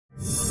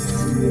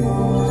வணக்கம்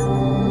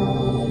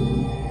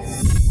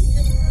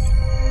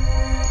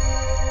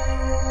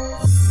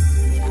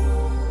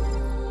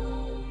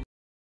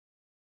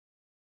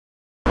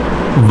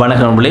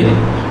நண்பர்களே,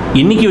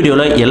 இன்னைக்கு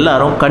வீடியோவில்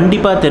எல்லாரும்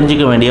கண்டிப்பாக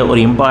தெரிஞ்சிக்க வேண்டிய ஒரு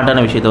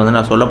இம்பார்ட்டன்ட் விஷயத்தை வந்து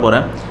நான் சொல்ல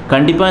போகிறேன்.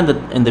 கண்டிப்பாக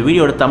இந்த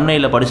வீடியோட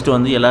தம்ப்நெயிலில் படிச்சுட்டு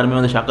வந்து எல்லாருமே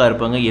வந்து ஷாக்காக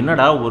இருப்பாங்க.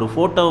 என்னடா ஒரு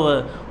ஃபோட்டோவை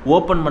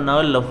ஓப்பன்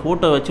பண்ணாவோ இல்லை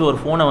ஃபோட்டோ வச்சு ஒரு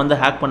ஃபோனை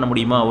வந்து ஹேக் பண்ண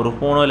முடியுமா, ஒரு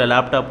ஃபோனோ இல்லை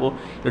லேப்டாப்போ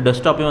இல்லை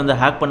டெஸ்க்டாப்பையும் வந்து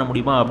ஹேக் பண்ண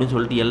முடியுமா அப்படின்னு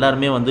சொல்லிட்டு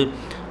எல்லாருமே வந்து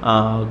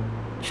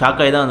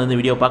ஷாக்காகி தான் வந்து இந்த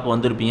வீடியோ பார்க்க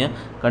வந்திருப்பீங்க.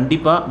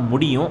 கண்டிப்பாக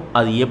முடியும்.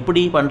 அது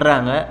எப்படி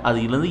பண்ணுறாங்க,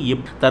 அதுலேருந்து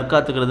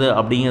தற்காத்துக்கிறது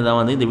அப்படிங்கிறத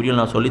வந்து இந்த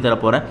வீடியோவில் நான் சொல்லித்தர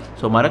போகிறேன்.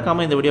 ஸோ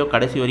மறக்காமல் இந்த வீடியோ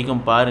கடைசி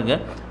வரைக்கும்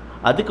பாருங்கள்.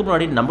 அதுக்கு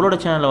முன்னாடி நம்மளோட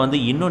சேனலை வந்து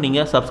இன்னும்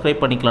நீங்கள்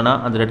சப்ஸ்கிரைப் பண்ணிக்கலன்னா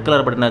அந்த ரெட்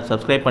கலர் பட்டனை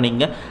சப்ஸ்கிரைப்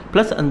பண்ணிக்கங்க.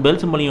 ப்ளஸ் அந்த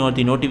பெல்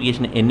சிம்பளையும்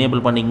நோட்டிஃபிகேஷன்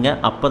எனேபிள் பண்ணிக்கங்க.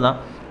 அப்போ தான்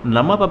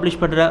நம்ம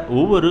பப்ளிஷ் பண்ணுற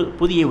ஒவ்வொரு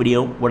புதிய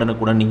வீடியோவும்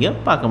உடனுக்குடன் நீங்கள்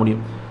பார்க்க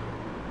முடியும்.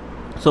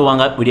 ஸோ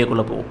வாங்க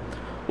வீடியோக்குள்ளே போவோம்.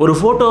 ஒரு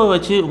ஃபோட்டோவை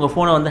வச்சு உங்கள்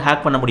ஃபோனை வந்து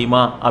ஹேக் பண்ண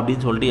முடியுமா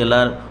அப்படின்னு சொல்லிட்டு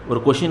எல்லோரும் ஒரு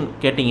கொஷின்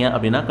கேட்டிங்க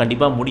அப்படின்னா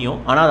கண்டிப்பாக முடியும்.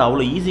 ஆனால் அது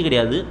அவ்வளோ ஈஸி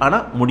கிடையாது,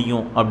 ஆனால்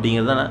முடியும்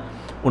அப்படிங்கிறது தான்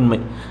உண்மை.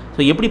 ஸோ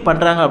எப்படி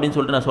பண்ணுறாங்க அப்படின்னு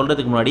சொல்லிட்டு நான்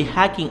சொல்கிறதுக்கு முன்னாடி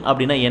ஹேக்கிங்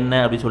அப்படின்னா என்ன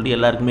அப்படின்னு சொல்லிட்டு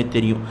எல்லாருக்குமே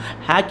தெரியும்.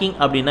 ஹேக்கிங்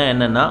அப்படின்னா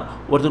என்னென்னா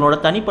ஒருத்தனோட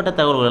தனிப்பட்ட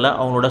தகவல்களை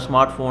அவங்களோட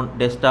ஸ்மார்ட் ஃபோன்,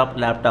 டெஸ்க்டாப்,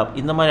 லேப்டாப்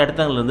இந்த மாதிரி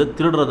இடத்துலேருந்து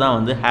திருடுறது தான்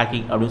வந்து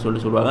ஹேக்கிங் அப்படின்னு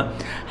சொல்லிட்டு சொல்லுவாங்க.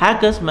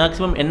 ஹேக்கர்ஸ்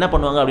மேக்ஸிமம் என்ன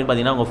பண்ணுவாங்க அப்படின்னு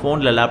பார்த்தீங்கன்னா உங்கள்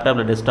ஃபோனில்,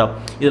 லேப்டாப்பில், டெஸ்க்டாப்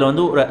இதில்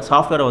வந்து ஒரு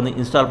சாஃப்ட்வேரை வந்து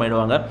இன்ஸ்டால்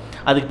பண்ணிடுவாங்க.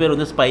 அதுக்கு பேர்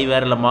வந்து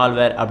ஸ்பைவேர் இல்லை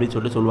மால்வேர் அப்படின்னு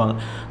சொல்லிட்டு சொல்லுவாங்க.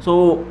 ஸோ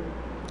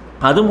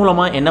அது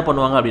மூலமாக என்ன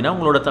பண்ணுவாங்க அப்படின்னா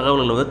உங்களோட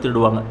தகவல்களை வந்து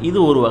திருடுவாங்க. இது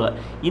ஒரு வகை.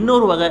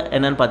 இன்னொரு வகை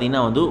என்னென்னு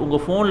பார்த்தீங்கன்னா வந்து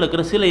உங்கள் ஃபோனில்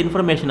இருக்கிற சில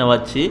இன்ஃபர்மேஷனை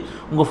வச்சு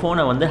உங்கள்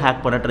ஃபோனை வந்து ஹேக்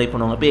பண்ண ட்ரை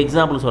பண்ணுவாங்க. இப்போ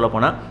எக்ஸாம்பிள் சொல்ல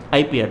போனால்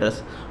IP address.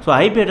 So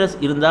IP address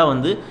இருந்தால்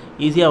வந்து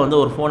ஈஸியாக வந்து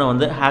ஒரு ஃபோனை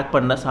வந்து ஹேக்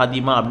பண்ண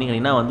சாத்தியமா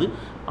அப்படிங்கிறீங்கன்னா வந்து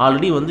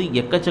ஆல்ரெடி வந்து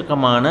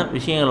எக்கச்சக்கமான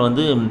விஷயங்கள்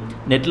வந்து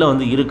நெட்டில்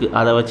வந்து இருக்குது.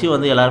 அதை வச்சு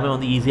வந்து எல்லாருமே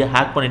வந்து ஈஸியாக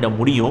ஹேக் பண்ணிட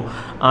முடியும்.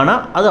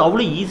 ஆனால் அது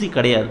அவ்வளோ ஈஸி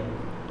கிடையாது,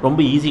 ரொம்ப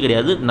ஈஸி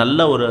கிடையாது.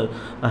 நல்ல ஒரு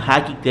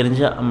ஹேக்கிங்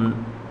தெரிஞ்ச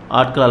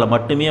ஆட்களால்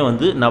மட்டுமே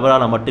வந்து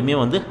நபரால் மட்டுமே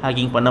வந்து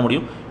ஹேக்கிங் பண்ண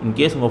முடியும்.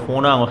 இன்கேஸ் உங்கள்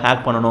ஃபோனை அவங்க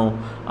ஹேக் பண்ணணும்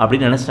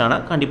அப்படின்னு நினச்சிட்டாங்கன்னா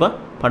கண்டிப்பாக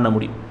பண்ண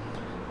முடியும்.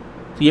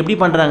 ஸோ எப்படி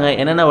பண்ணுறாங்க,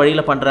 என்னென்ன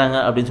வழியில் பண்ணுறாங்க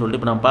அப்படின்னு சொல்லிட்டு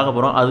இப்போ நம்ம பார்க்க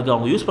போகிறோம். அதுக்கு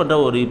அவங்க யூஸ்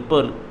பண்ணுற இப்போ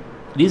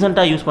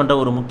ரீசெண்டாக யூஸ் பண்ணுற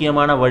ஒரு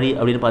முக்கியமான வழி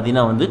அப்படின்னு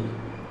பார்த்தீங்கன்னா வந்து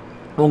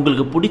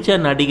உங்களுக்கு பிடிச்ச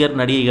நடிகர்,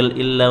 நடிகைகள்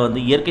இல்லை வந்து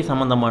இயற்கை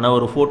சம்மந்தமான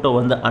ஒரு ஃபோட்டோ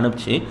வந்து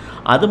அனுப்பிச்சு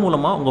அது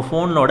மூலமாக உங்கள்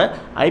ஃபோனோட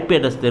ஐபி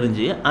அட்ரஸ்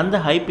தெரிஞ்சு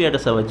அந்த ஐபி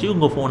அட்ரஸை வச்சு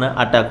உங்கள் ஃபோனை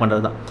அட்டாக்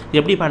பண்ணுறது தான்.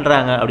 எப்படி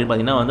பண்ணுறாங்க அப்படின்னு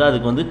பார்த்தீங்கன்னா வந்து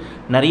அதுக்கு வந்து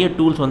நிறைய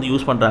டூல்ஸ் வந்து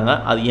யூஸ் பண்ணுறாங்க.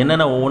 அது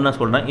என்னென்ன ஒவ்வொன்றா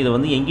சொல்கிறேன். இதை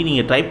வந்து எங்கேயும்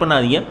நீங்கள் ட்ரை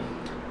பண்ணாதீங்க.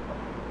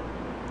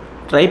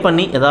 ட்ரை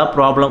பண்ணி எதாவது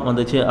ப்ராப்ளம்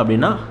வந்துச்சு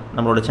அப்படின்னா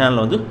நம்மளோட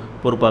சேனலில் வந்து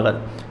பொறுப்பாகாது.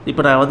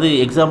 இப்போ நான் வந்து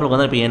எக்ஸாம்பிளுக்கு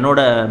வந்து இப்போ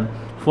என்னோடய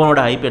ஃபோனோட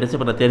ஐபி அட்ரஸ்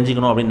இப்போ நான்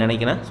தெரிஞ்சுக்கணும் அப்படின்னு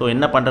நினைக்கிறேன். ஸோ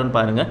என்ன பண்ணுறேன்னு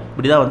பாருங்கள்.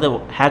 இப்படி தான் வந்து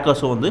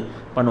ஹேக்கர்ஸும் வந்து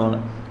பண்ணுவாங்க.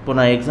 இப்போ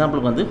நான்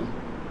எக்ஸாம்பிளுக்கு வந்து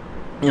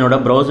என்னோடய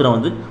ப்ரௌசரை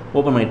வந்து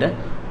ஓப்பன்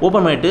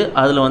பண்ணிவிட்டு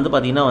அதில் வந்து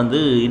பார்த்திங்கன்னா வந்து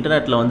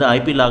இன்டர்நெட்டில் வந்து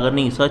ஐபி லாகர்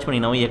நீங்கள் சர்ச்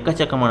பண்ணிங்கன்னா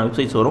எக்கச்சக்கமான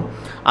வெப்சைட்ஸ் வரும்.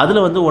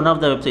 அதில் வந்து ஒன்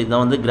ஆஃப் த வெப்சைட்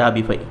தான் வந்து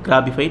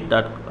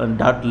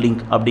grabify.link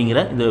அப்படிங்கிற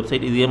இந்த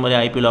வெப்சைட். இதே மாதிரி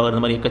ஐபி லாகர்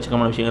இந்த மாதிரி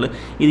எக்கச்சக்கமான விஷயங்கள்.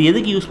 இது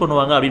எதுக்கு யூஸ்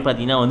பண்ணுவாங்க அப்படின்னு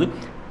பார்த்தீங்கன்னா வந்து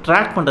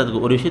ட்ராக் பண்ணுறதுக்கு,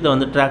 ஒரு விஷயத்தை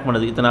வந்து ட்ராக்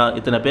பண்ணுறதுக்கு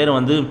இத்தனை பேர்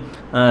வந்து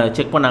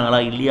செக் பண்ணாங்களா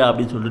இல்லையா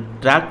அப்படின்னு சொல்லிட்டு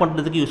ட்ராக்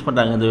பண்ணுறதுக்கு யூஸ்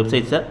பண்ணுறாங்க இந்த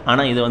வெப்சைட்ஸை.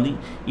 ஆனால் இதை வந்து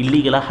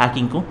இல்லீகலாக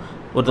ஹேக்கிங்க்கும்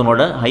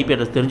ஒருத்தவங்களோட ஐபி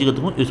அட்ரஸ்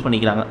தெரிஞ்சுக்கிறதுக்கும் யூஸ்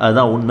பண்ணிக்கிறாங்க.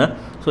 அதுதான் உண்மை.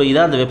 ஸோ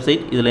இதான் அந்த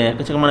வெப்சைட். இதில்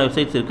எக்கச்சக்கமான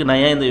வெப்சைட்ஸ் இருக்குது.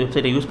 நான் ஏன் இந்த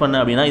வெப்சைட்டை யூஸ்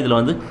பண்ணேன் அப்படின்னா இதில்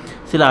வந்து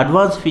சில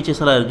அட்வான்ஸ்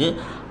ஃபீச்சர்ஸ் எல்லாம் இருக்குது.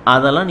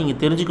 அதெல்லாம் நீங்கள்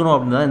தெரிஞ்சுக்கணும்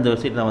அப்படின்னு தான் இந்த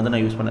வெப்சைட்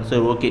நான் யூஸ் பண்ணேன்.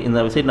 சரி, ஓகே, இந்த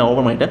வெப்சைட் நான்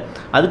ஓப்பன் பண்ணிவிட்டேன்.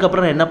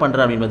 அதுக்கப்புறம் நான் என்ன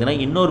பண்ணுறேன் அப்படின்னு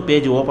பார்த்தீங்கன்னா இன்னொரு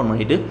பேஜ் ஓப்பன்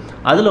பண்ணிவிட்டு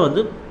அதில்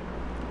வந்து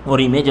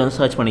ஒரு இமேஜை வந்து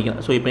சர்ச் பண்ணிக்கிறேன்.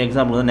 ஸோ இப்போ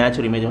எக்ஸாம்பிள் வந்து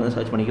நேச்சுரல் இமேஜை வந்து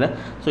சர்ச் பண்ணிக்கிறேன்.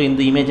 ஸோ இந்த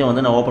இமேஜை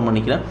வந்து நான் ஓப்பன்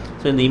பண்ணிக்கிறேன்.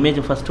 ஸோ இந்த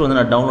இமேஜை ஃபஸ்ட்டு வந்து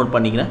நான் டவுன்லோட்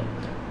பண்ணிக்கிறேன்.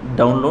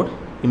 டவுன்லோட்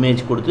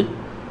இமேஜ் கொடுத்து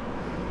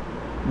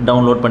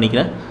டவுன்லோட்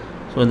பண்ணிக்கிறேன்.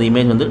 ஸோ இந்த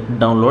இமேஜ் வந்து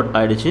டவுன்லோட்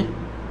ஆகிடுச்சு.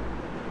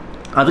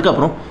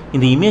 அதுக்கப்புறம்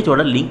இந்த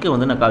இமேஜோட லிங்க்கை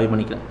வந்து நான் காப்பி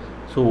பண்ணிக்கிறேன்.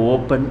 So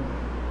open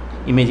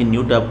image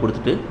new tab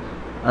கொடுத்துட்டு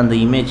அந்த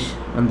இமேஜ்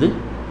வந்து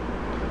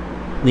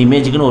இந்த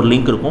இமேஜுக்குன்னு ஒரு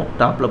லிங்க் இருக்கும்.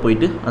 டாப்பில்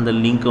போயிட்டு அந்த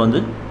லிங்க்கை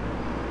வந்து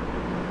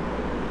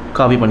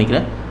காப்பி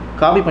பண்ணிக்கிறேன்.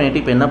 காப்பி பண்ணிவிட்டு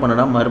இப்போ என்ன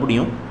பண்ணேன்னா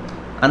மறுபடியும்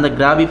அந்த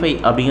கிராபிஃபை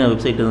அப்படிங்கிற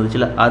வெப்சைட்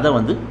இருந்துச்சுல அதை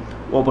வந்து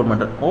ஓப்பன்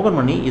பண்ணுறேன். ஓப்பன்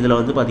பண்ணி இதில்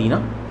வந்து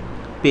பார்த்தீங்கன்னா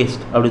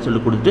பேஸ்ட் அப்படின்னு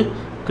சொல்லி கொடுத்துட்டு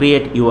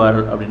க்ரியேட்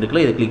யூஆர்எல் அப்படின்னு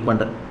இருக்குல்ல, இதை கிளிக்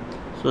பண்ணுறேன்.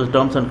 So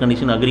terms and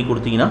condition agri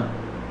கொடுத்தீங்கன்னா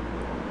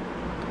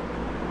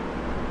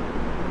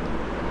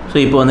ஸோ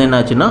இப்போ வந்து என்ன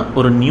ஆச்சுன்னா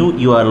ஒரு நியூ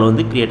யூஆர்எல்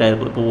வந்து க்ரியேட்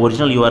ஆகிருக்கும். இப்போ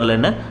ஒரிஜினல் யூஆர்எல்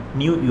என்ன,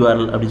 நியூ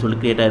யூஆர்எல் அப்படின்னு சொல்லி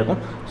க்ரியேட் ஆகிருக்கும்.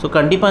 ஸோ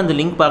கண்டிப்பாக இந்த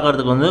லிங்க்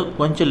பார்க்குறதுக்கு வந்து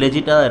கொஞ்சம்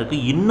லெஜிட்டாக தான்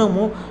இருக்குது.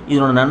 இன்னமும்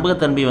இதனோட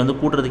நம்பகத்தன்மையை வந்து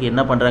கூட்டுறதுக்கு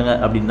என்ன பண்ணுறாங்க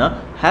அப்படின்னா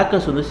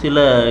ஹேக்கர்ஸ் வந்து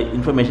சில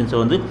இன்ஃபர்மேஷன்ஸை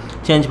வந்து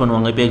சேஞ்ச்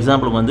பண்ணுவாங்க. இப்போ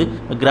எக்ஸாம்பிளுக்கு வந்து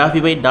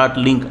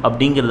grabify.link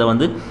அப்படிங்கிறத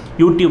வந்து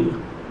யூடியூப்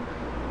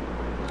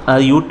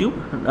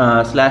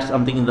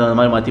 /something இந்த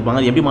மாதிரி மாற்றிப்பாங்க.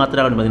 அது எப்படி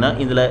மாற்றுறாங்க அப்படின்னு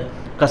பார்த்தீங்கன்னா இதில்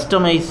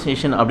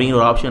கஸ்டமைசேஷன் அப்படிங்கிற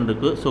ஒரு ஆப்ஷன்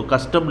இருக்குது. ஸோ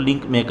கஸ்டம்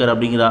லிங்க் மேக்கர்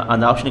அப்படிங்கிற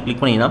அந்த ஆப்ஷனை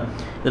கிளிக் பண்ணிங்கன்னா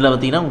இதில்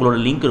பார்த்தீங்கன்னா உங்களோட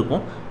லிங்க்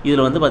இருக்கும்.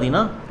 இதில் வந்து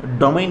பார்த்தீங்கன்னா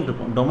டொமைன்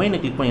இருக்கும். டொமைனை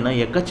கிளிக் பண்ணிங்கன்னா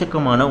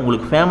எக்கச்சக்கமான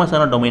உங்களுக்கு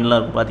ஃபேமஸான டொமைன்லாம்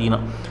இருக்கும்.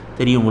 பார்த்தீங்கன்னா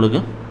தெரியும்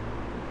உங்களுக்கு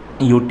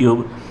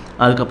யூடியூப்,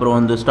 அதுக்கப்புறம்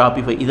வந்து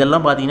ஸ்டாப்பிஃபை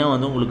இதெல்லாம் பார்த்தீங்கன்னா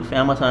வந்து உங்களுக்கு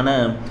ஃபேமஸான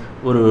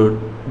ஒரு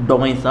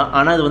டொமைன்ஸ் தான்.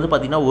 ஆனால் அது வந்து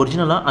பார்த்திங்கன்னா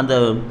ஒரிஜினலாக அந்த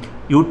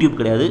யூடியூப்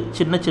கிடையாது,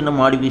 சின்ன சின்ன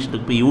மாடிஃபிகேஷன்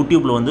இருக்குது. இப்போ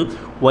யூடியூப்பில் வந்து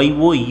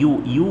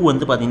YOU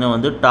வந்து பார்த்திங்கன்னா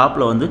வந்து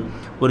டாப்பில் வந்து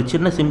ஒரு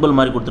சின்ன சிம்பிள்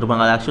மாதிரி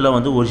கொடுத்துருப்பாங்க. அது ஆக்சுவலாக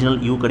வந்து ஒரிஜினல்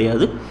யூ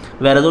கிடையாது,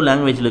 வேறு ஏதோ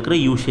லாங்குவேஜில் இருக்கிற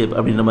யூ ஷேப்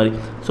அப்படின்ற மாதிரி.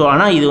 ஸோ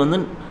ஆனால் இது வந்து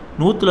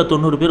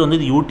 190 பேர் வந்து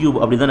இது யூடியூப்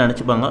அப்படி தான்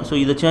நினச்சிப்பாங்க. ஸோ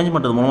இதை சேஞ்ச்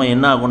பண்ணுறது மூலமாக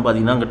என்ன ஆகும்னு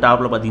பார்த்தீங்கன்னா அங்கே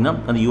டாப்பில் பார்த்தீங்கன்னா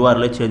அந்த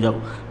URL சேஞ்ச்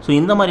ஆகும். ஸோ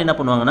இந்த மாதிரி என்ன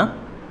பண்ணுவாங்கன்னா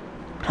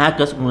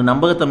ஹேக்கர்ஸ் உங்களுக்கு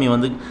நம்பகத்தன்மையை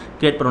வந்து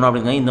கிரியேட் பண்ணணும்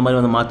அப்படிங்க இந்த மாதிரி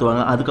வந்து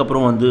மாற்றுவாங்க.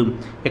 அதுக்கப்புறம் வந்து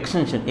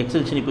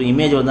எக்ஸ்டென்ஷன் இப்போ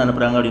இமேஜ் வந்து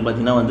அனுப்புகிறாங்க அப்படின்னு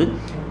பார்த்தீங்கன்னா வந்து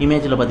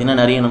இமேஜில் பார்த்தீங்கன்னா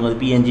நிறைய நமக்கு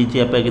PNG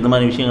JPEG இந்த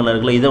மாதிரி விஷயங்கள்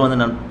இருக்குல்ல, இதை வந்து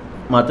நான்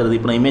மாற்றுறது.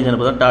 இப்போ நான் இமேஜ்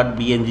அனுப்புறதா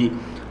 .png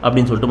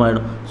அப்படின்னு சொல்லிட்டு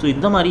மாறிடும். ஸோ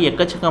இந்த மாதிரி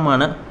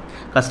எக்கச்சக்கமான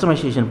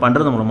கஸ்டமைசேஷன்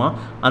பண்ணுறது மூலமாக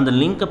அந்த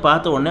லிங்க்கை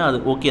பார்த்த உடனே அது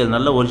ஓகே அது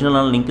நல்ல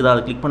ஒரிஜினலான லிங்க் தான்,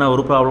 அதை கிளிக் பண்ணால்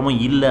ஒரு ப்ராப்ளமும்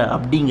இல்லை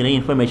அப்படிங்கிற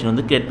இன்ஃபர்மேஷன்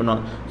வந்து கிரியேட்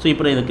பண்ணுவாங்க. ஸோ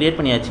இப்போ இதை கிரியேட்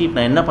பண்ணியாச்சு. இப்போ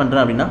நான் என்ன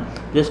பண்ணுறேன் அப்படின்னா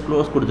ஜஸ்ட்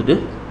க்ளோஸ் கொடுத்துட்டு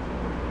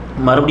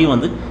மறுபடியும்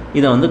வந்து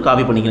இதை வந்து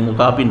காப்பி பண்ணிக்கிறேங்க.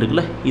 காப்பின்னு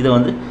இருக்குல்ல, இதை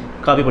வந்து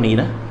காப்பி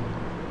பண்ணிக்கிறேன்.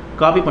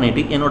 காப்பி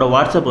பண்ணிவிட்டு என்னோடய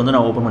வாட்ஸ்அப் வந்து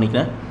நான் ஓப்பன்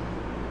பண்ணிக்கிறேன்.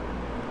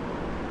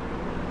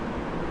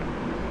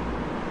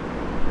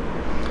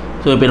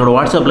 ஸோ இப்போ என்னோடய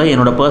வாட்ஸ்அப்பில்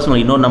என்னோடய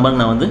பர்சனல் இன்னொரு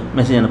நம்பருக்கு நான் வந்து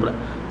மெசேஜ் அனுப்புகிறேன்.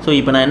 ஸோ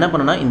இப்போ நான் என்ன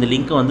பண்ணேன்னா இந்த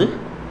லிங்க்கை வந்து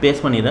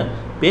பேஸ்ட் பண்ணிடுறேன்.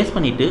 பேஸ்ட்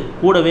பண்ணிவிட்டு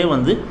கூடவே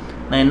வந்து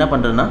நான் என்ன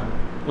பண்ணுறேன்னா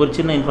ஒரு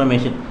சின்ன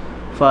இன்ஃபர்மேஷன்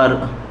ஃபார்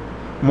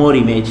மோர்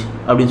இமேஜ்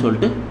அப்படின்னு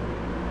சொல்லிட்டு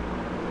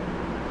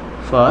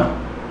ஃபார்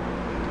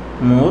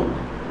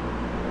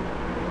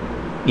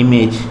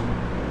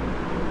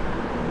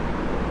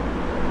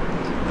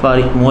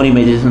மோர்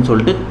இமேஜஸ்ன்னு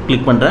சொல்லிட்டு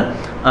கிளிக் பண்ணுறேன்.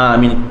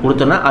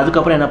 கொடுத்தேன்னா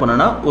அதுக்கப்புறம் என்ன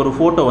பண்ணேன்னா ஒரு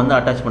ஃபோட்டோ வந்து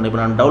அட்டாச் பண்ணேன். இப்போ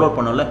நான் டவுன்லோட்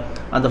பண்ணல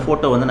அந்த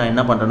ஃபோட்டோ வந்து நான்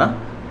என்ன பண்ணுறேன்னா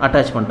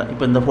அட்டாச் பண்ணுறேன்.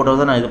 இப்போ இந்த ஃபோட்டோ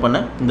தான் நான் இது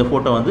பண்ணேன். இந்த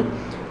ஃபோட்டோ வந்து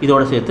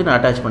இதோட சேர்த்து நான்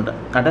அட்டாச் பண்ணுறேன்.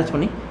 அட்டாச்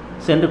பண்ணி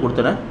சென்டு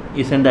கொடுத்துறேன்.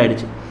 இது சென்ட்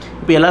ஆகிடுச்சு.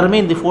 இப்போ எல்லாருமே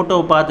இந்த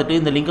ஃபோட்டோவை பார்த்துட்டு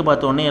இந்த லிங்க்கை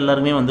பார்த்தோன்னே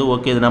எல்லாருமே வந்து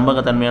ஓகே இது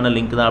நம்பகத்தன்மையான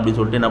லிங்க் தான் அப்படின்னு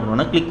சொல்லிட்டு என்ன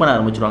பண்ணுவாங்கன்னா கிளிக் பண்ண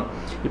ஆரம்பிச்சிடுவாங்க.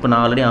 இப்போ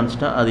நான் ஆல்ரெடி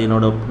அனுப்பிச்சிட்டேன், அது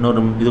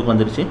இன்னொரு இதுக்கு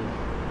வந்துடுச்சு.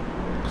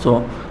 ஸோ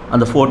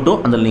அந்த ஃபோட்டோ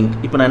அந்த லிங்க்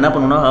இப்போ நான் என்ன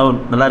பண்ணுவேன்னா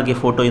நல்லா இருக்கே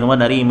ஃபோட்டோ, இந்த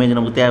மாதிரி நிறைய இமேஜ்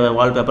நமக்கு தேவை,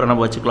 வால்பேப்பரை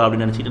நம்ம வச்சுக்கலாம்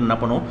அப்படின்னு நினச்சிட்டு என்ன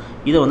பண்ணுவோம்,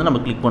 இதை வந்து நம்ம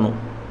கிளிக் பண்ணுவோம்.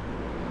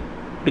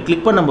 இப்படி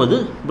கிளிக் பண்ணும்போது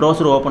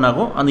ப்ரௌசர் ஓப்பன்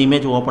ஆகும், அந்த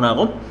இமேஜ் ஓப்பன்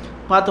ஆகும்.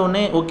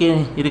 பார்த்தோன்னே ஓகே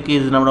இருக்குது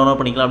இது நம்ம டவுன்லோட்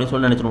பண்ணிக்கலாம் அப்படின்னு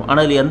சொல்லி நினச்சிடுவோம்.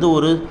 ஆனால் இதில் எந்த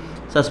ஒரு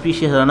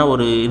சஸ்பீஷியஸான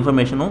ஒரு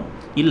இன்ஃபர்மேஷனும்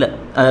இல்லை.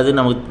 அதாவது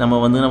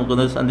நமக்கு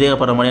வந்து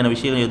சந்தேகப்படுற மாதிரியான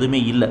விஷயம்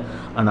எதுவுமே இல்லை.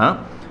 ஆனால்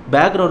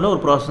பேக்ரவுண்டில்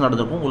ஒரு ப்ராசஸ்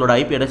நடந்திருக்கும். உங்களோட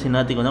IP அட்ரஸ்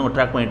இன்னத்துக்கு வந்து அவங்க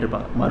ட்ராக் பண்ணிகிட்டு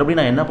இருப்பாங்க.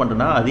 மறுபடியும் நான் என்ன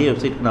பண்ணுறேன்னா அதே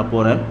வெப்சைட்டுக்கு நான்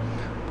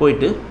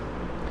போயிட்டு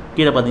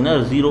கீழே பார்த்தீங்கன்னா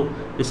 0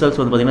 ரிசல்ட்ஸ்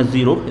வந்து பார்த்தீங்கன்னா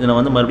 0. இதை நான்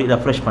வந்து மறுபடியும்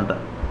ரெஃப்ரெஷ் பண்ணுறேன்.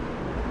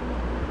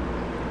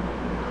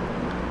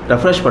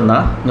 ரெஃப்ரெஷ்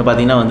பண்ணால் இங்கே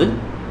பார்த்தீங்கன்னா வந்து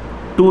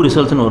 2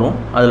 ரிசல்ட்ஸ்னு வரும்.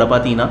 அதில்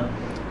பார்த்தீங்கன்னா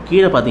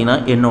கீழே பார்த்தீங்கன்னா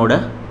என்னோட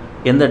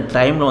எந்த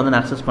டைமில் வந்து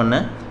நான் அக்சஸ்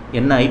பண்ணேன்,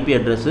 என்ன IP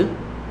அட்ரஸ்ஸு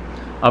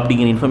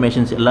அப்படிங்கிற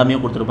இன்ஃபர்மேஷன்ஸ்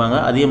எல்லாமே கொடுத்துருப்பாங்க.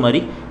 அதே மாதிரி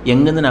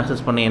எங்கேருந்து நான்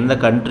அக்சஸ் பண்ணேன், எந்த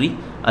கண்ட்ரி,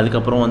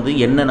 அதுக்கப்புறம் வந்து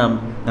என்ன நான்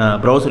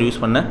ப்ரௌசர்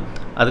யூஸ் பண்ணேன்,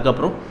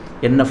 அதுக்கப்புறம்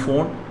என்ன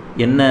ஃபோன்,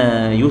 என்ன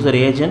யூசர்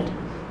ஏஜென்ட்,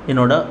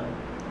 என்னோட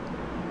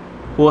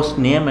ஹோஸ்ட்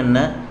நேம்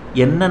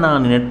என்ன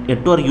நான்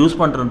நெட்வொர்க் யூஸ்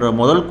பண்ணுறன்ற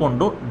முதல்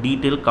கொண்டும்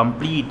டீட்டெயில்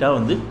கம்ப்ளீட்டாக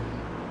வந்து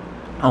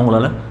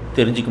அவங்களால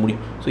தெரிஞ்சிக்க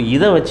முடியும். ஸோ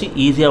இதை வச்சு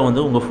ஈஸியாக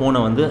வந்து உங்கள் ஃபோனை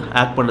வந்து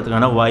ஹேக்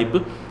பண்ணுறதுக்கான வாய்ப்பு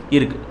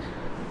இருக்குது.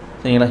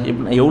 சரிங்களா?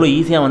 எவ்வளோ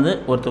ஈஸியாக வந்து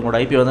ஒருத்தவங்களோட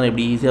IP வந்து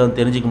எப்படி ஈஸியாக வந்து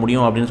தெரிஞ்சிக்க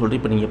முடியும் அப்படின்னு சொல்லிட்டு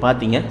இப்போ நீங்கள்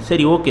பார்த்தீங்க.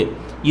 சரி ஓகே,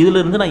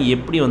 இதிலேருந்து நான்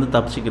எப்படி வந்து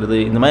தப்பிச்சிக்கிறது,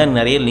 இந்த மாதிரி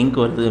எனக்கு நிறைய லிங்க்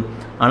வருது,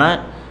 ஆனால்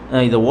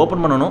இதை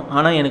ஓப்பன் பண்ணணும்,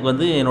 ஆனால் எனக்கு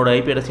வந்து என்னோடய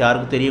IP அட்ரஸ்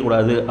யாருக்கும்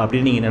தெரியக்கூடாது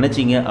அப்படின்னு நீங்கள்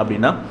நினச்சிங்க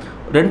அப்படின்னா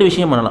 2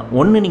 விஷயம் பண்ணலாம்.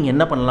 ஒன்று நீங்கள்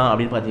என்ன பண்ணலாம்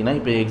அப்படின்னு பார்த்தீங்கன்னா,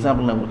 இப்போ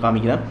எக்ஸாம்பிள் நான் உங்களுக்கு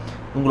காமிக்கிறேன்.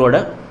 உங்களோட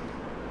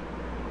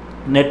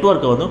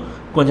நெட்வொர்க்கை வந்து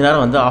கொஞ்ச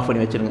நேரம் வந்து ஆஃப்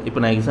பண்ணி வச்சுருங்க. இப்போ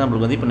நான்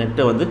எக்ஸாம்பிளுக்கு வந்து இப்போ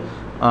நெட்டை வந்து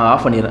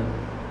ஆஃப் பண்ணிடுறேன்.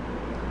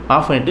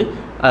 ஆஃப் பண்ணிவிட்டு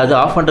அது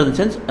ஆஃப் பண்ணுறது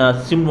சென்ஸ்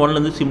SIM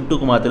 1லேருந்து SIM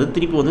 2க்கு மாற்றுறது,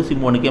 திருப்பி வந்து SIM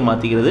 1க்கே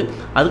மாற்றிக்கிறது.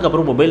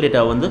 அதுக்கப்புறம் மொபைல்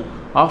டேட்டாவை வந்து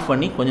ஆஃப்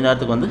பண்ணி கொஞ்ச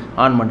நேரத்துக்கு வந்து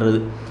ஆன் பண்ணுறது.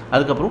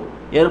 அதுக்கப்புறம்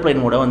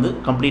ஏரோப்ளைன் மோடை வந்து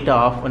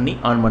கம்ப்ளீட்டாக ஆஃப் பண்ணி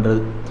ஆன் பண்ணுறது.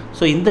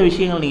 ஸோ இந்த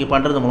விஷயங்கள் நீங்கள்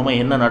பண்ணுறது மூலமாக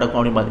என்ன நடக்கும்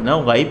அப்படின்னு பார்த்தீங்கன்னா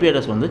உங்கள் IP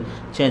அட்ரஸ் வந்து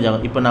சேஞ்ச்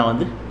ஆகும். இப்போ நான்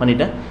வந்து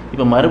பண்ணிவிட்டேன்.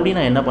 இப்போ மறுபடியும்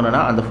நான் என்ன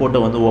பண்ணேன்னா அந்த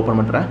ஃபோட்டோ வந்து ஓப்பன்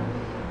பண்ணுறேன்.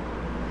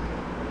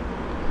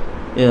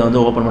 இதை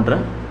வந்து ஓப்பன்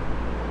பண்ணுறேன்.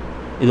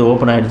 இது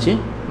ஓப்பன் ஆகிடுச்சு.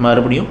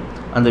 மறுபடியும்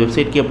அந்த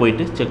வெப்சைட்கே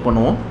போயிட்டு செக்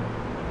பண்ணுவோம்.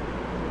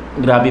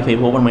 கிராபிஃபை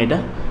ஓப்பன்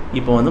பண்ணிவிட்டேன்.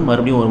 இப்போ வந்து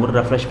மறுபடியும் ஒரு முறை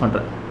ரெஃப்ரெஷ்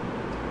பண்ணுறேன்.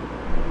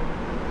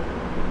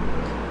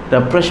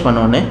 ரெஃப்ரெஷ்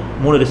பண்ணோடனே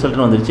 3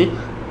 ரிசல்ட்னு வந்துருச்சு.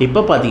 இப்போ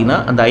பார்த்தீங்கன்னா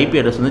அந்த IP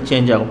அட்ரஸ் வந்து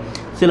சேஞ்ச் ஆகும்.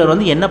 சிலர்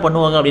வந்து என்ன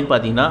பண்ணுவாங்க அப்படின்னு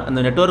பார்த்தீங்கன்னா அந்த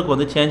நெட்வொர்க்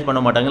வந்து சேஞ்ச் பண்ண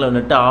மாட்டாங்க, இல்லை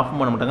நெட்டை ஆஃப்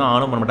பண்ண மாட்டாங்க,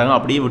 ஆனும் பண்ண மாட்டாங்க,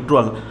 அப்படியே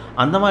விட்டுருவாங்க.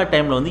 அந்த மாதிரி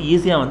டைமில் வந்து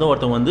ஈஸியாக வந்து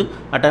ஒருத்தவங்க வந்து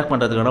அட்டாக்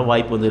பண்ணுறதுக்கான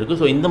வாய்ப்பு வந்து இருக்குது.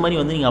 ஸோ இந்த மாதிரி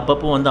வந்து நீங்கள்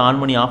அப்பப்போ வந்து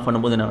ஆன் பண்ணி ஆஃப்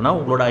பண்ணும்போது என்னன்னா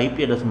உங்களோட IP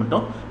அட்ரஸ்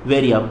மட்டும்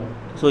வேரி ஆகும்.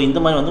 ஸோ இந்த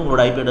மாதிரி வந்து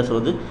உங்களோட IP அட்ரஸ்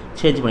வந்து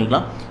சேஞ்ச்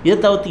பண்ணிக்கலாம். இதை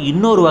தவிர்த்து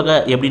இன்னொரு வகை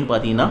எப்படின்னு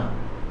பார்த்தீங்கன்னா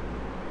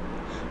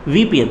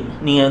VPN.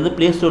 நீங்கள் வந்து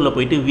ப்ளே ஸ்டோரில்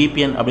போய்ட்டு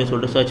VPN அப்படின்னு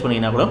சொல்லிட்டு சர்ச்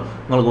பண்ணிங்கன்னா கூட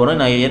உங்களுக்கு வரும்.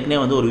 நான் ஏற்கனவே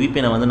வந்து ஒரு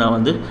VPN வந்து நான்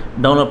வந்து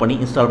டவுன்லோட் பண்ணி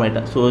இன்ஸ்டால்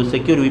பண்ணிட்டேன். ஸோ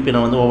செக்யூர் VPN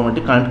வந்து ஓப்பன்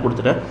பண்ணிட்டு கனெக்ட்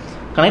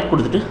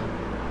கொடுத்துட்டு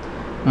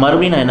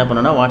மறுபடியும் நான் என்ன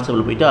பண்ணேன்னா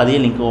வாட்ஸ்அப்பில் போய்ட்டு அதே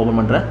லிங்க் ஓப்பன்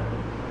பண்ணுறேன்.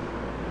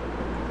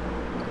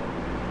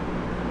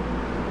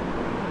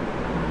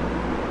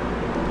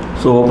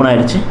 ஸோ ஓப்பன்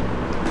ஆகிடுச்சு.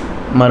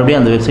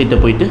 மறுபடியும் அந்த வெப்சைட்டை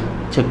போய்ட்டு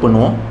செக்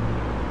பண்ணுவோம்.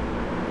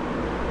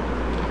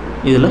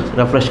 இதில்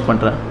ரெஃப்ரெஷ்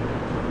பண்ணுறேன்.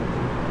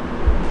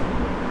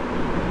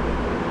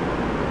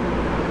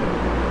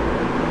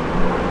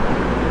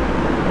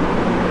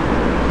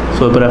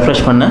 ஸோ இப்போ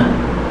ரெஃப்ரெஷ்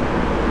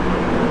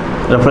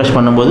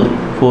பண்ணும்போது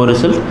 4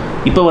 ரிசல்ட்.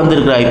 இப்போ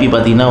வந்துருக்கிற ஐபி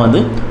பார்த்திங்கன்னா வந்து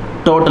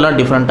டோட்டலாக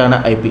டிஃப்ரெண்ட்டான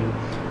ஐபி.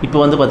 இப்போ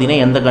வந்து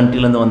பார்த்திங்கன்னா எந்த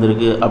கண்ட்ரிலேருந்து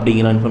வந்திருக்கு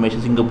அப்படிங்கிற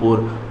இன்ஃபர்மேஷன், சிங்கப்பூர்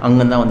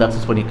அங்கேருந்து தான் வந்து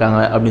அக்சஸ் பண்ணியிருக்காங்க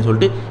அப்படின்னு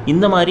சொல்லிட்டு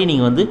இந்த மாதிரி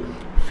நீங்கள் வந்து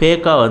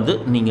ஃபேக்காக வந்து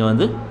நீங்கள்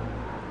வந்து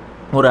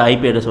ஒரு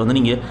ஐபி அட்ரஸ் வந்து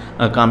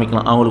நீங்கள்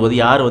காமிக்கலாம். அவங்களுக்கு வந்து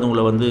யார் வந்து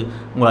உங்களை வந்து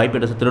உங்கள் ஐபி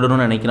அட்ரஸை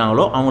திருடணும்னு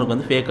நினைக்கிறாங்களோ அவங்களுக்கு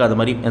வந்து ஃபேக்காக அது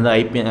மாதிரி எந்த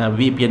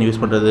விபிஎன்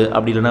யூஸ் பண்ணுறது,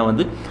 அப்படி இல்லைனா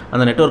வந்து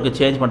அந்த நெட்வொர்க்கை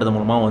சேஞ்ச் பண்ணுறது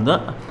மூலமாக வந்து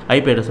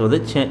ஐபி அட்ரஸை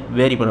வந்து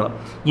வேரி பண்ணலாம்.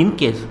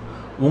 இன்கேஸ்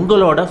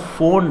உங்களோட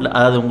ஃபோனில்,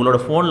 அதாவது உங்களோட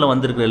ஃபோனில்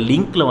வந்துருக்கிற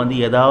லிங்க்கில் வந்து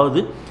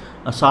ஏதாவது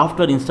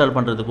சாஃப்ட்வேர் இன்ஸ்டால்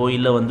பண்ணுறதுக்கோ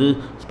இல்லை வந்து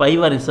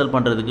ஸ்பைவேர் இன்ஸ்டால்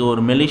பண்ணுறதுக்கு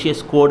ஒரு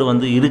மெலிஷியஸ் கோடு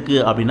வந்து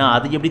இருக்குது அப்படின்னா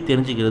அது எப்படி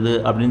தெரிஞ்சுக்கிறது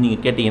அப்படின்னு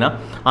நீங்கள் கேட்டிங்கன்னா,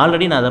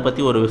 ஆல்ரெடி நான் அதை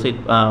பற்றி ஒரு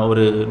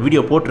ஒரு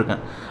வீடியோ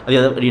போட்டிருக்கேன். அது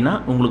எது அப்படின்னா,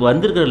 உங்களுக்கு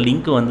வந்திருக்கிற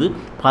லிங்க் வந்து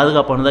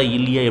பாதுகாப்பானதா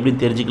இல்லையா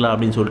எப்படின்னு தெரிஞ்சுக்கலாம்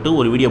அப்படின்னு சொல்லிட்டு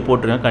ஒரு வீடியோ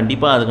போட்டிருக்கேன்.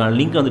 கண்டிப்பாக அதுக்கான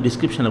லிங்க் வந்து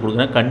டிஸ்கிரிப்ஷனில்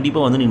கொடுக்குறேன்.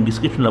 கண்டிப்பாக வந்து நீங்கள்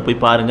டிஸ்கிரிப்ஷனில்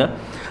போய் பாருங்கள்.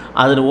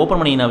 அதில் ஓப்பன்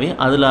பண்ணிங்கனாவே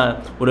அதில்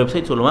ஒரு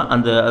வெப்சைட் சொல்லுவேன்.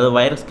 அது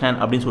வைரஸ் ஸ்கேன்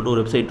அப்படின்னு சொல்லிட்டு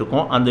ஒரு வெப்சைட்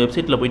இருக்கும். அந்த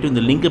வெப்சைட்டில் போய்ட்டு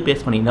இந்த லிங்க்கை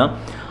பேஸ்ட் பண்ணிங்கன்னா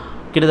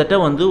கிட்டத்தட்ட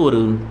வந்து ஒரு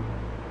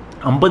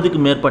 50க்கு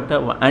மேற்பட்ட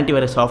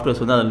ஆன்டிவைரஸ் சாஃப்ட்வேர்ஸ்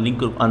வந்து அந்த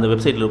லிங்க் இருக்கும், அந்த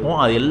வெப்சைட்டில் இருக்கும்.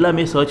 அது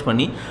எல்லாமே சர்ச்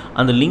பண்ணி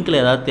அந்த லிங்க்கில்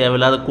ஏதாவது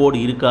தேவையில்லாத கோடு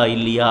இருக்கா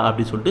இல்லையா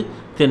அப்படின்னு சொல்லிட்டு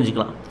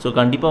தெரிஞ்சுக்கலாம். ஸோ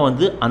கண்டிப்பாக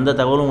வந்து அந்த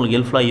தகவலும் உங்களுக்கு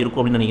ஹெல்ப்ஃபுல்லாக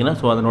இருக்கும் அப்படின்னு நினைக்கிறேன்.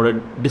 ஸோ அதனோட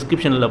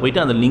டிஸ்கிரிப்ஷனில்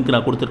போய்ட்டு அந்த லிங்க்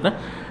நான் கொடுத்துருக்கேன்,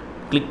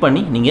 கிளிக்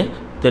பண்ணி நீங்கள்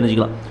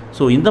தெரிஞ்சுக்கலாம்.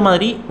 ஸோ இந்த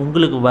மாதிரி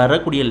உங்களுக்கு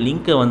வரக்கூடிய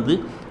லிங்க்கை வந்து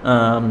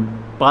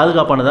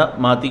பாதுகாப்பானதாக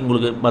மாற்றி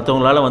உங்களுக்கு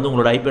மற்றவங்களால் வந்து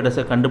உங்களோட ஐபி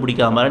அட்ரஸை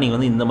கண்டுபிடிக்காம நீங்கள்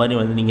வந்து இந்த மாதிரி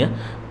வந்து நீங்கள்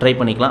ட்ரை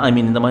பண்ணிக்கலாம்.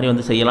 இந்த மாதிரி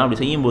வந்து செய்யலாம். அப்படி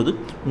செய்யும்போது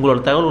உங்களோட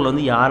தகவல்கள்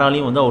வந்து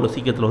யாராலையும் வந்து அவ்வளோ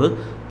சீக்கிரத்தில் வந்து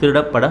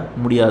திருடப்பட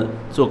முடியாது.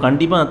 ஸோ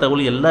கண்டிப்பாக அந்த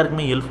தகவல்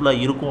எல்லாருக்குமே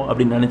ஹெல்ப்ஃபுல்லாக இருக்கும்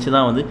அப்படின்னு நினச்சி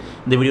தான் வந்து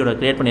இந்த வீடியோட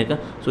க்ரியேட்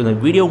பண்ணியிருக்கேன். ஸோ இந்த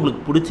வீடியோ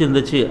உங்களுக்கு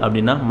பிடிச்சிருந்துச்சு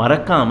அப்படின்னா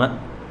மறக்காமல்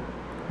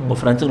உங்கள்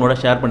ஃப்ரெண்ட்ஸுங்களோட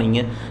ஷேர் பண்ணிங்க,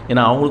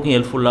 ஏன்னா அவங்களுக்கும்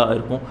ஹெல்ப்ஃபுல்லாக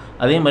இருக்கும்.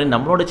 அதே மாதிரி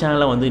நம்மளோட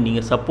சேனலை வந்து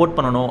நீங்கள் சப்போர்ட்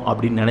பண்ணணும்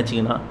அப்படின்னு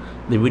நினச்சிங்கன்னா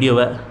இந்த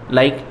வீடியோவை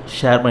லைக்,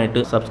 ஷேர்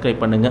பண்ணிவிட்டு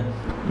சப்ஸ்கிரைப் பண்ணுங்கள்.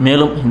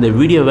 மேலும் இந்த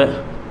வீடியோவை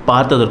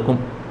பார்த்ததற்கும்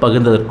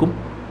பகிர்ந்ததற்கும்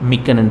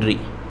மிக்க நன்றி.